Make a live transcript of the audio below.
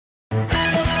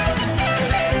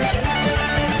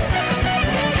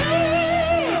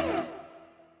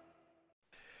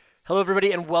Hello,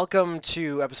 everybody, and welcome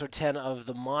to episode 10 of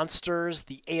The Monsters,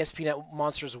 the Asp.Net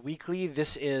Monsters Weekly.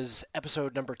 This is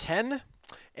episode number 10,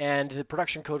 and the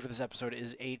production code for this episode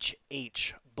is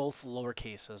HH, both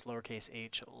lowercases,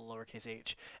 lowercase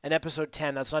h. And episode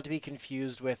 10, that's not to be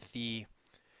confused with the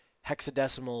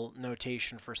hexadecimal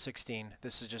notation for 16.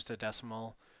 This is just a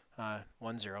decimal 10,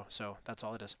 so that's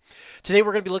all it is. Today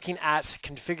we're going to be looking at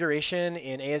configuration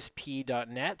in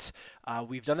Asp.Net.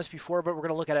 We've done this before, but we're going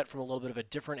to look at it from a little bit of a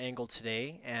different angle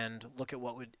today and look at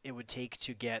what it would take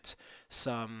to get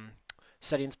some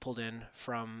settings pulled in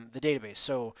from the database.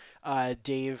 So,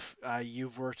 Dave,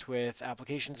 you've worked with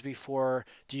applications before.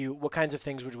 What kinds of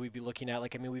things would we be looking at?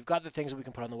 We've got the things that we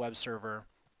can put on the web server.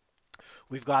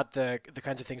 We've got the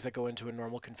kinds of things that go into a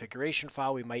normal configuration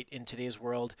file. We might, in today's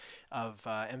world of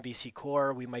MVC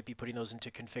core, we might be putting those into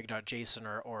config.json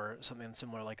or something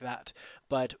similar like that.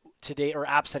 But today, or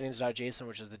app settings.json,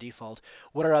 which is the default,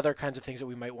 what are other kinds of things that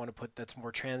we might want to put that's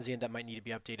more transient that might need to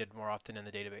be updated more often in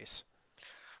the database?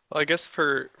 Well, I guess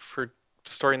for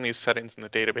storing these settings in the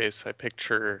database, I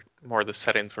picture more the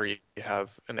settings where you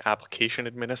have an application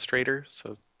administrator,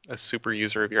 so a super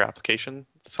user of your application,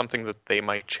 something that they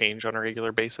might change on a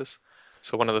regular basis.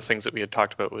 So one of the things that we had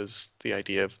talked about was the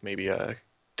idea of maybe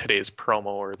today's promo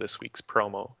or this week's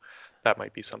promo. That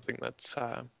might be something that's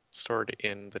stored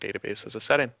in the database as a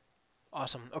setting.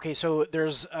 Awesome. Okay, so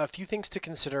there's a few things to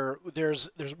consider. There's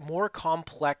more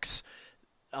complex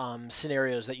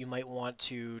scenarios that you might want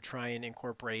to try and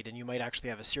incorporate, and you might actually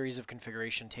have a series of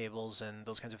configuration tables and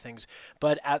those kinds of things.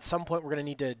 But at some point, we're going to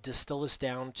need to distill this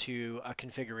down to a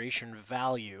configuration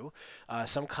value,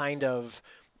 some kind of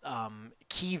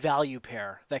key value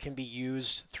pair that can be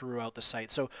used throughout the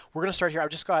site. So we're going to start here. I've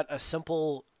just got a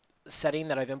simple setting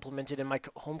that I've implemented in my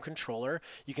home controller.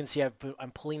 You can see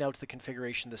I'm pulling out the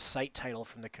configuration, the site title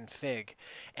from the config.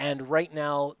 And right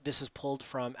now, this is pulled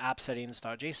from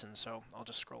appsettings.json. So I'll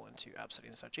just scroll into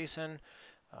appsettings.json.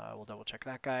 We'll double check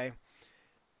that guy.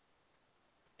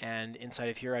 And inside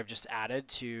of here, I've just added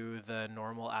to the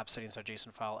normal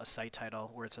appsettings.json file a site title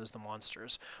where it says the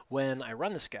monsters. When I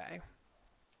run this guy,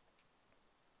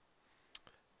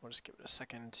 we'll just give it a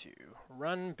second to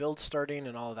run, build starting,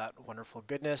 and all of that wonderful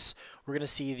goodness. We're going to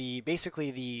see basically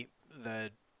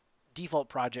the default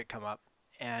project come up,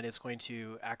 and it's going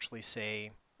to actually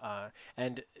say,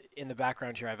 and in the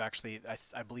background here,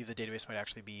 I believe the database might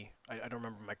actually be, I don't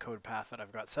remember my code path that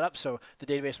I've got set up, so the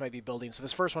database might be building. So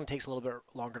this first one takes a little bit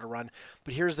longer to run,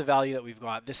 but here's the value that we've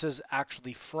got. This is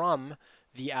actually from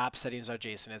the app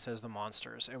settings.json. It says the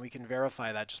monsters, and we can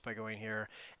verify that just by going here,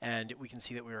 and we can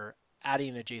see that we're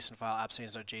adding a JSON file,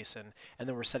 appsettings.json, and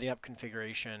then we're setting up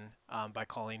configuration by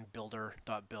calling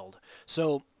builder.build.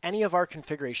 So any of our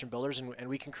configuration builders, and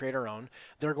we can create our own,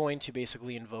 they're going to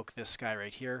basically invoke this guy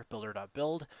right here,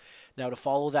 builder.build. Now to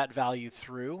follow that value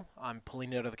through, I'm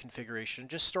pulling it out of the configuration,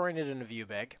 just storing it in a view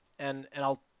bag. And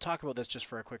I'll talk about this just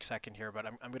for a quick second here, but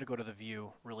I'm going to go to the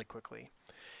view really quickly.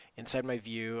 Inside my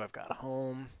view, I've got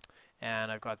home,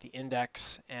 and I've got the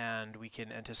index, and we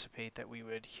can anticipate that we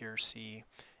would here see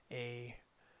a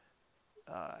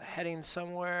heading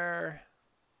somewhere.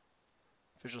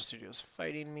 Visual Studio's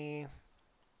fighting me.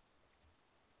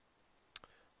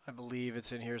 I believe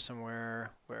it's in here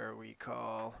somewhere where we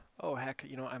call, oh heck,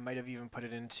 I might have even put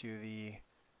it into the,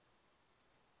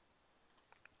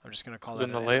 I'm just going to call it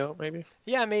in the layout, maybe?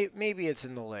 Yeah, maybe it's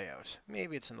in the layout.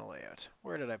 Maybe it's in the layout.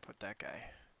 Where did I put that guy?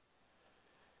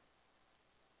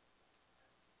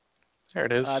 There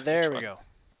it is. There we go.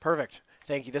 Perfect.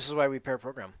 Thank you. This is why we pair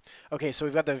program. Okay, so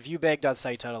we've got the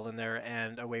viewbag.site title in there,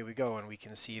 and away we go, and we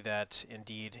can see that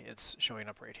indeed it's showing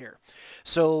up right here.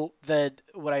 So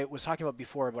what I was talking about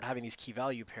before about having these key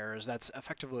value pairs, that's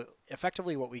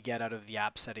effectively what we get out of the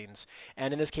app settings.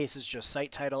 And in this case, it's just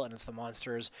site title and it's the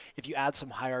monsters. If you add some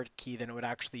hierarchy, then it would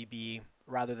actually be,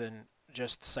 rather than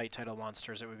just site title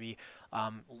monsters, it would be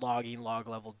logging log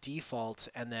level default,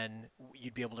 and then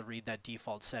you'd be able to read that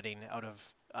default setting out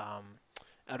of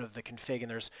the config,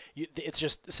 and it's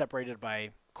just separated by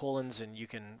colons, and you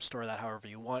can store that however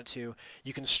you want to.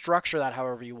 You can structure that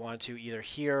however you want to, either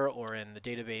here or in the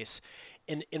database.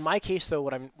 In my case, though,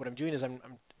 what I'm doing is I'm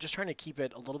just trying to keep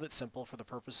it a little bit simple for the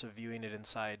purpose of viewing it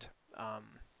inside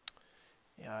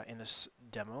in this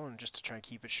demo, and just to try and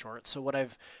keep it short. So what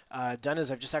I've done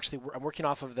is I'm working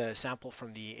off of the sample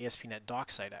from the ASP.NET doc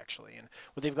site, actually. And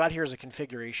what they've got here is a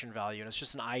configuration value, and it's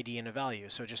just an ID and a value.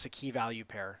 So just a key value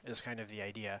pair is kind of the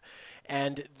idea.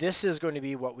 And this is going to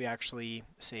be what we actually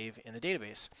save in the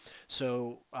database.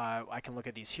 So I can look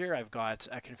at these here. I've got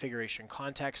a configuration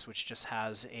context, which just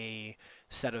has a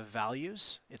set of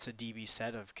values. It's a DB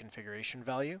set of configuration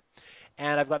value.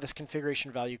 And I've got this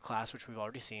configuration value class, which we've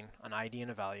already seen, an ID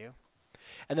and a value.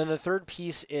 And then the third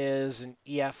piece is an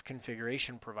EF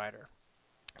configuration provider.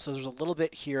 So there's a little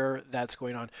bit here that's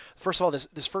going on. First of all,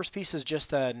 this first piece is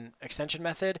just an extension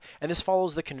method, and this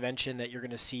follows the convention that you're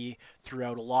going to see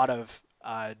throughout a lot of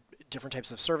different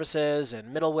types of services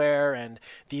and middleware, and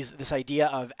this idea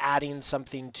of adding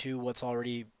something to what's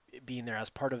already being there as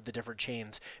part of the different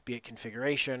chains, be it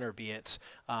configuration or be it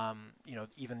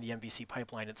even the MVC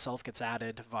pipeline itself gets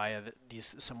added via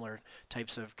these similar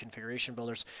types of configuration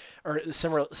builders or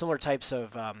similar types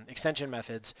of extension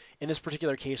methods. In this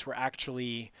particular case, we're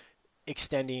actually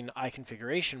extending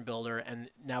iConfigurationBuilder, and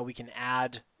now we can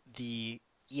add the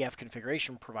EF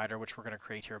configuration provider, which we're going to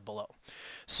create here below.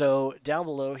 So down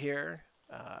below here,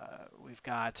 we've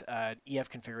got an EF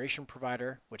configuration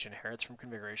provider, which inherits from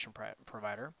configuration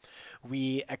provider.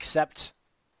 We accept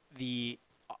the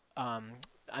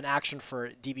an action for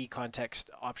DB context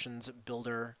options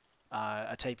builder,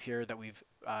 a type here that we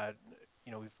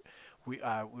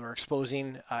were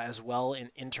exposing as well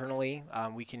internally.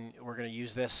 We're going to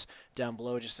use this down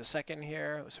below just a second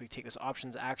here. So we take this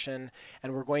options action,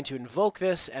 and we're going to invoke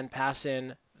this and pass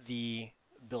in the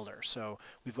builder. So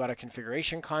we've got a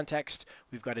configuration context,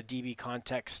 we've got a DB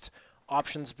context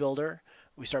options builder.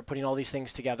 We start putting all these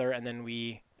things together, and then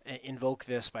we invoke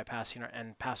this by pass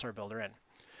our builder in.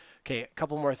 Okay, a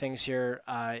couple more things here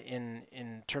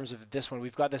in terms of this one.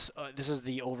 We've got this. This is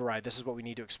the override. This is what we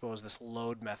need to expose, this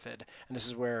load method, and this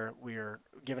is where we are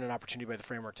given an opportunity by the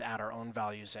framework to add our own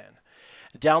values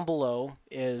in. Down below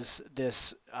is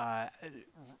this.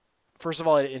 First of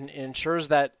all, it ensures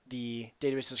that the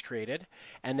database is created,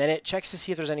 and then it checks to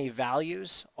see if there's any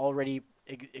values already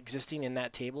existing in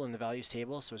that table, in the values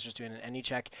table. So it's just doing an any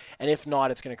check, and if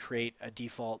not, it's going to create a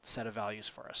default set of values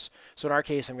for us. So in our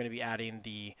case, I'm going to be adding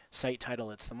the site title,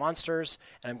 it's the monsters,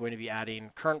 and I'm going to be adding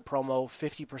current promo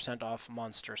 50% off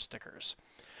monster stickers.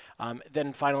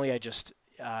 Then finally, I just,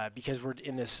 because we're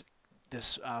in this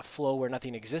flow where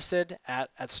nothing existed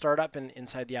at startup and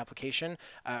inside the application,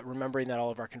 remembering that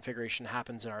all of our configuration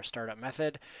happens in our startup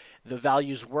method. The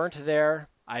values weren't there.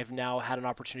 I've now had an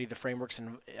opportunity, the framework's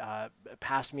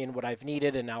passed me in what I've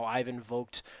needed, and now I've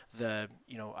invoked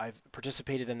I've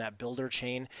participated in that builder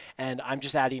chain, and I'm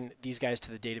just adding these guys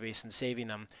to the database and saving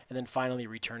them, and then finally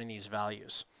returning these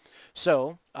values.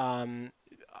 So,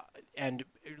 and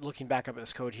looking back up at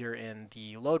this code here in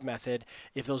the load method,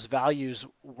 if those values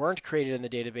weren't created in the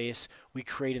database, we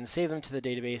create and save them to the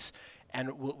database,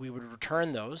 and we would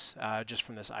return those just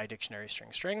from this iDictionary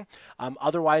string.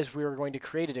 Otherwise, we were going to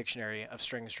create a dictionary of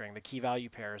string, the key value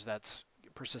pairs that's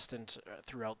persistent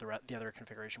throughout the other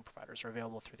configuration providers, or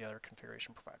available through the other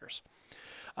configuration providers.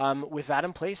 With that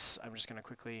in place, I'm just going to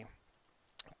quickly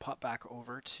pop back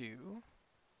over to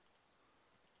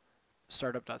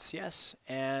startup.cs,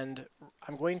 and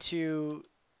I'm going to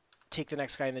take the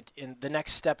next guy in the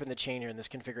next step in the chain here in this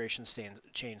configuration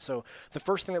chain. So the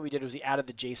first thing that we did was we added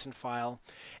the JSON file,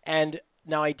 and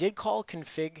now I did call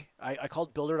config. I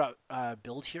called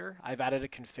builder.build here. I've added a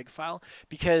config file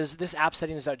because this app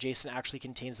settings.json actually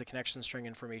contains the connection string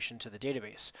information to the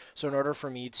database. So in order for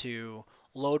me to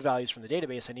load values from the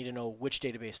database, I need to know which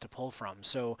database to pull from.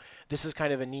 So this is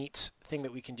kind of a neat thing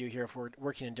that we can do here if we're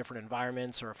working in different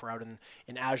environments, or if we're out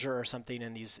in Azure or something,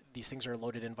 and these things are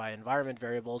loaded in by environment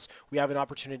variables. We have an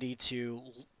opportunity to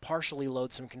partially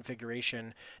load some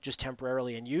configuration just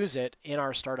temporarily and use it in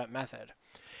our startup method.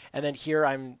 And then here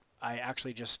I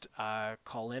actually just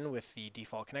call in with the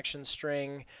default connection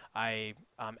string. I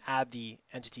add the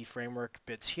entity framework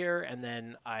bits here, and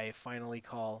then I finally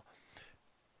call.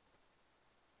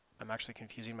 I'm actually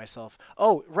confusing myself.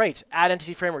 Oh, right, add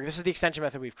entity framework. This is the extension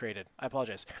method we've created. I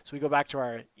apologize. So we go back to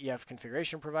our EF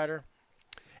configuration provider,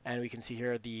 and we can see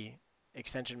here the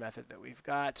extension method that we've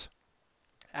got.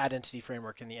 Add entity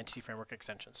framework and the entity framework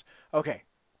extensions. Okay,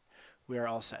 we are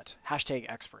all set.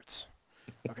 #experts.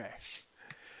 Okay.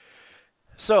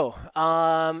 So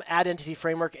add entity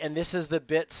framework, and this is the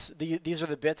bits. These are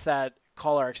the bits that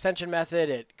call our extension method.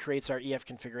 It creates our EF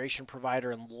configuration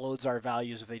provider and loads our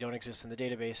values. If they don't exist in the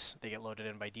database, they get loaded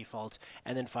in by default.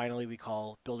 And then finally, we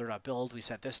call builder.build. We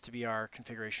set this to be our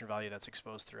configuration value that's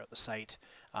exposed throughout the site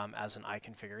as an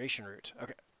iConfiguration route.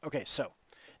 Okay. So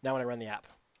now when I run the app,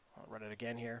 I'll run it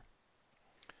again here.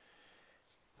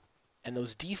 And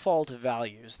those default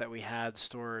values that we had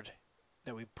stored,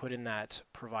 that we put in that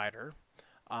provider,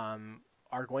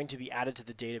 are going to be added to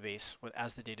the database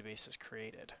as the database is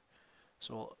created.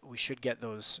 So we should get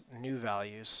those new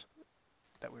values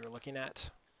that we were looking at.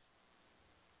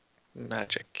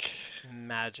 Magic.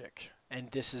 And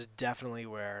this is definitely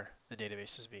where the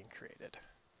database is being created.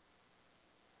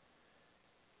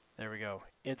 There we go.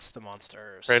 It's the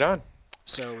monsters. Right on.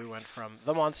 So we went from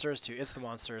the monsters to it's the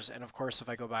monsters. And of course, if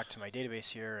I go back to my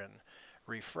database here and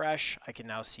refresh, I can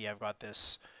now see I've got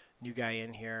this new guy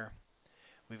in here.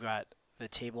 We've got the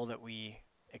table that we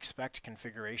expect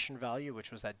configuration value,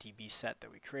 which was that DB set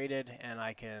that we created. And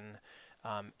I can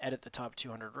edit the top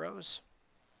 200 rows.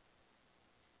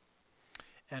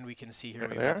 And we can see here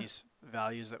we've got these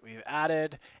values that we've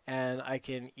added. And I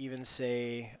can even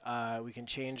say we can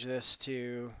change this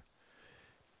to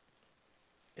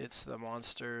it's the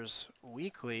monsters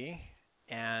weekly.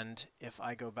 And if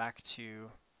I go back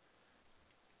to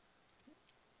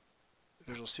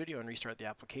Visual Studio and restart the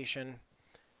application,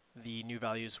 the new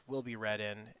values will be read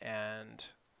in. And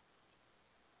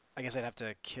I guess I'd have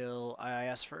to kill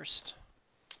IIS first.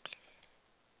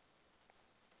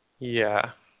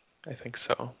 Yeah, I think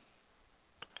so.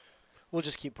 We'll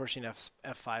just keep pushing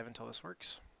F5 until this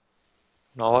works.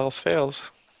 And all else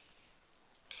fails.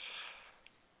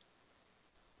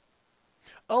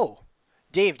 Oh,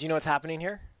 Dave, do you know what's happening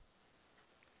here?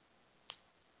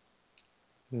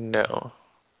 No.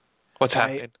 What's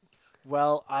happening?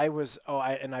 Well, now I'm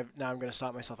going to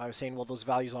stop myself. I was saying, well, those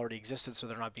values already existed, so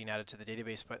they're not being added to the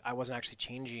database, but I wasn't actually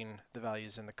changing the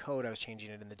values in the code. I was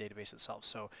changing it in the database itself.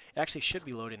 So it actually should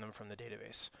be loading them from the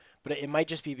database. But it might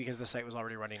just be because the site was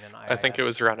already running in IIS. I think it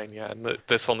was running, yeah, and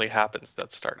this only happens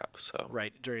at startup, so.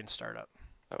 Right, during startup.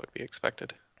 That would be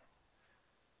expected.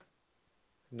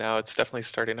 Now it's definitely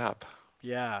starting up.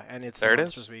 Yeah, and it's there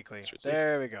Monsters Weekly.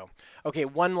 There we go. Okay,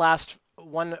 one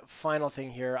final thing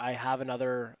here. I have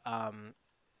another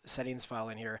settings file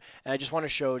in here, and I just want to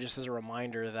show, just as a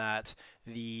reminder, that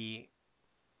the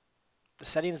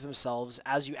settings themselves,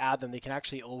 as you add them, they can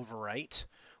actually overwrite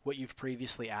what you've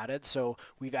previously added. So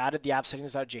we've added the app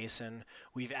settings.json,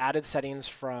 we've added settings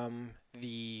from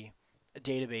the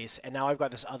database, and now I've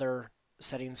got this other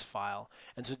settings file.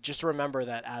 And so just to remember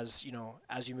that as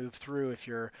you move through, if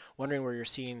you're wondering where you're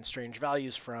seeing strange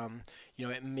values from,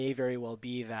 it may very well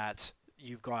be that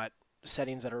you've got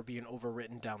settings that are being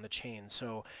overwritten down the chain.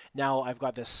 So now I've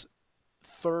got this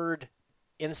third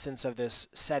instance of this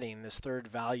setting, this third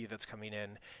value that's coming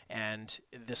in, and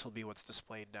this will be what's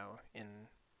displayed now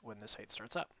when the site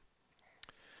starts up.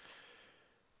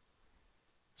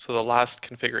 So the last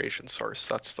configuration source,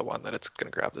 that's the one that it's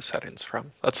going to grab the settings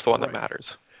from. That's the one that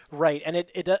matters. Right, and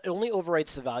it only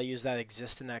overwrites the values that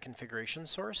exist in that configuration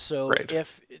source. So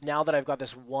if now that I've got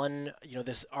this one,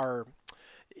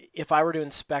 if I were to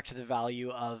inspect the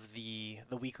value of the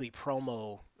weekly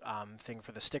promo thing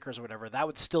for the stickers or whatever, that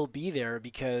would still be there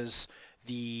because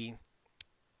there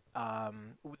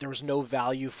was no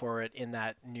value for it in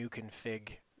that new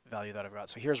config value that I've got.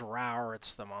 So here's RAR,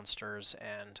 it's the monsters,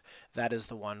 and that is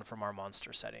the one from our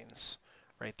monster settings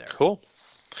right there. Cool.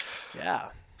 Yeah.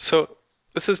 So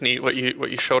this is neat. What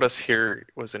you showed us here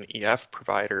was an EF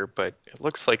provider, but it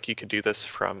looks like you could do this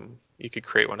you could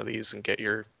create one of these and get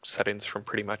your settings from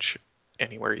pretty much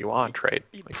anywhere you want, right?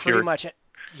 Like pretty much.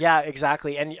 Yeah,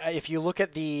 exactly. And if you look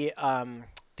at the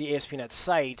ASP.NET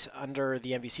site under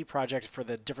the MVC project for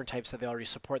the different types that they already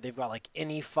support, they've got like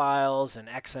INI files and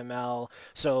XML.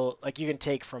 So like you can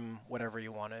take from whatever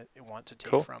you want to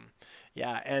take from.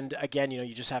 Yeah, and again,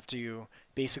 you just have to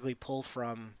basically pull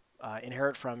from,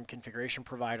 inherit from configuration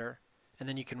provider, and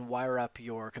then you can wire up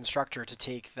your constructor to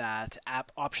take that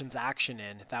app options action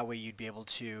in. That way you'd be able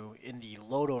to, in the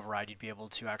load override, you'd be able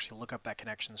to actually look up that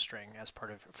connection string as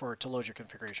to load your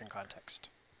configuration context.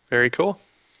 Very cool.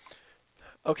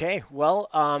 Okay, well,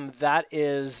 that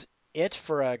is it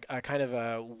for a kind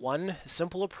of one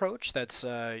simple approach that's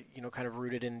kind of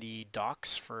rooted in the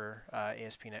docs for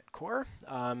ASP.NET Core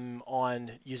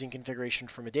on using configuration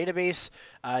from a database.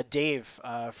 Dave,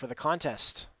 for the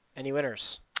contest, any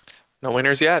winners? No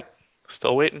winners yet.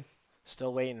 Still waiting.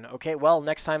 Still waiting. Okay, well,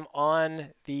 next time on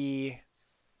the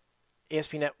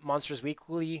ASP.NET Monsters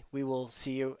Weekly, we will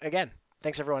see you again.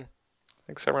 Thanks, everyone.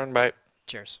 Thanks, everyone. Bye.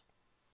 Cheers.